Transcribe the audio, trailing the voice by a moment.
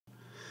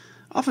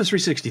Office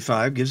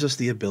 365 gives us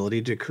the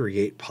ability to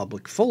create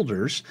public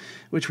folders,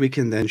 which we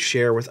can then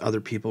share with other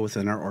people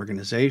within our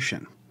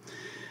organization.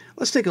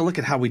 Let's take a look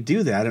at how we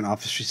do that in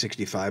Office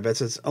 365,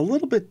 as it's a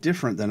little bit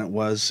different than it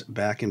was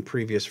back in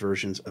previous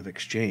versions of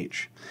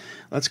Exchange.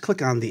 Let's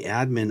click on the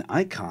admin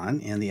icon,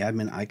 and the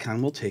admin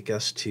icon will take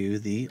us to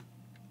the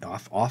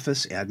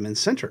Office Admin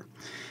Center.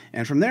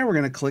 And from there, we're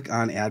going to click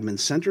on Admin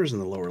Centers in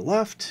the lower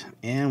left,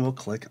 and we'll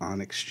click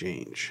on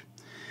Exchange.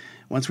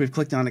 Once we've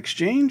clicked on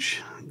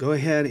Exchange, go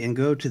ahead and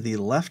go to the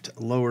left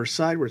lower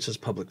side where it says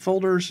Public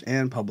Folders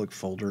and Public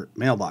Folder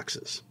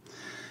Mailboxes.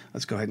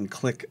 Let's go ahead and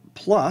click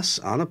plus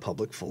on a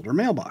Public Folder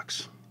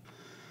Mailbox.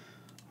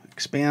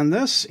 Expand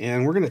this,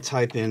 and we're going to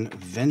type in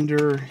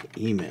vendor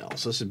email.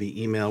 So this would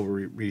be email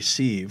we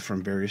receive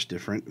from various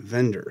different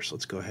vendors.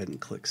 Let's go ahead and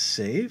click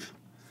Save.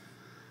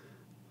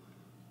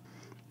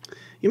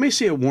 You may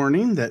see a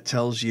warning that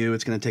tells you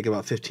it's going to take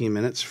about 15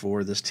 minutes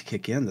for this to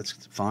kick in. That's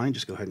fine.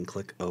 Just go ahead and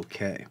click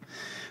OK.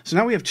 So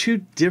now we have two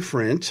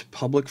different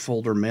public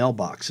folder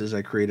mailboxes.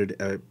 I created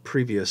a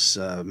previous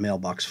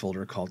mailbox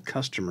folder called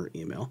Customer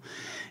Email.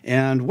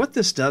 And what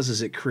this does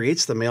is it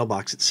creates the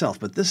mailbox itself,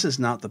 but this is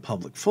not the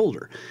public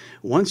folder.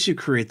 Once you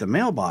create the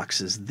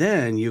mailboxes,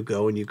 then you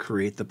go and you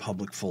create the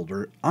public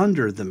folder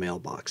under the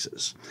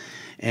mailboxes.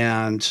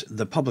 And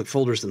the public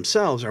folders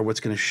themselves are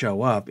what's going to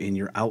show up in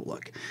your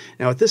Outlook.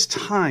 Now at this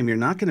time, you're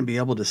not going to be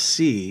able to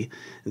see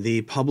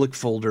the public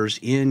folders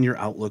in your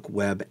Outlook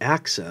web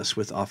access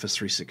with Office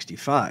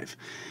 365.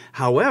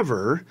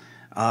 However,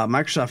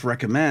 Microsoft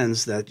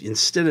recommends that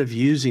instead of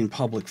using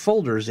public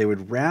folders, they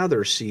would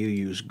rather see you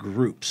use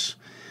groups.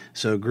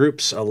 So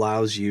groups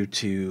allows you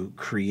to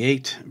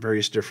create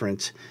various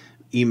different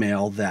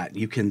email that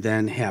you can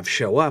then have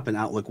show up in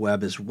Outlook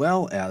Web as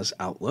well as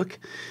Outlook.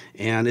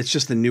 And it's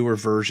just the newer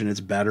version. It's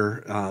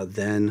better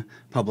than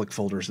public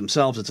folders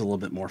themselves. It's a little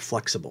bit more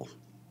flexible.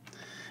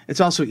 It's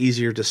also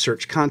easier to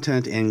search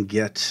content and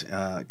get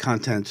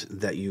content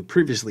that you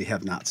previously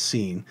have not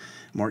seen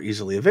more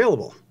easily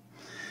available.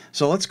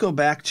 So let's go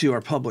back to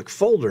our public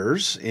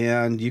folders,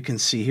 and you can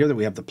see here that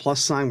we have the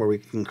plus sign where we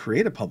can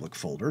create a public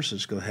folder. So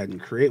just go ahead and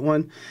create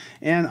one.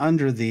 And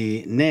under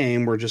the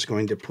name, we're just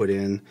going to put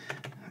in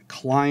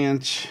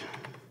Client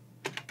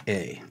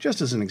A.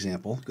 Just as an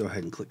example, go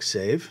ahead and click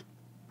Save.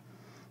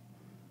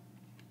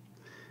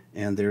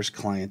 And there's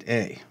Client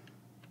A.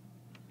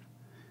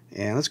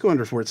 And let's go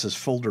under where it says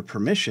Folder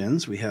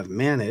Permissions. We have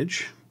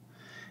Manage.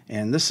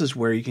 And this is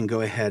where you can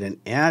go ahead and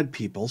add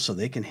people so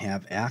they can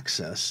have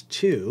access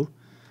to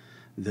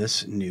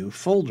this new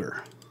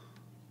folder.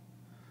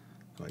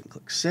 Go ahead and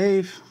click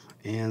Save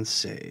and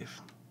Save.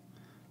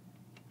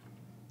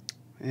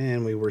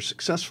 And we were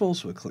successful,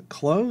 so we click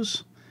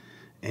Close.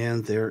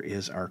 And there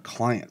is our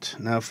client.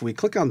 Now, if we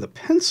click on the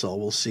pencil,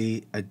 we'll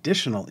see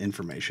additional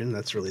information.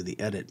 That's really the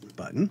Edit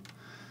button.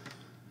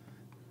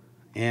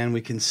 And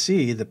we can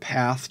see the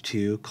path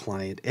to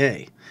Client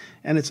A.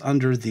 And it's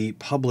under the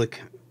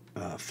public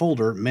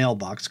folder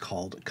mailbox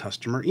called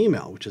Customer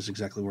Email, which is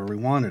exactly where we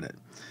wanted it.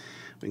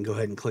 We can go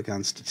ahead and click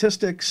on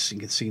Statistics. You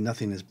can see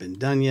nothing has been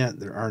done yet.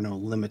 There are no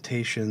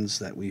limitations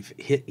that we've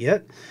hit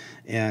yet.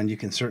 And you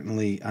can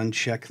certainly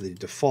uncheck the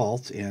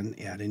default and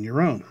add in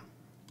your own.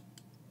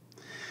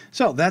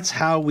 So that's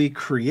how we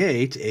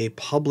create a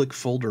public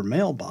folder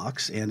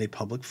mailbox and a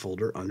public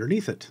folder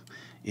underneath it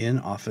in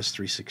Office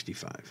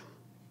 365.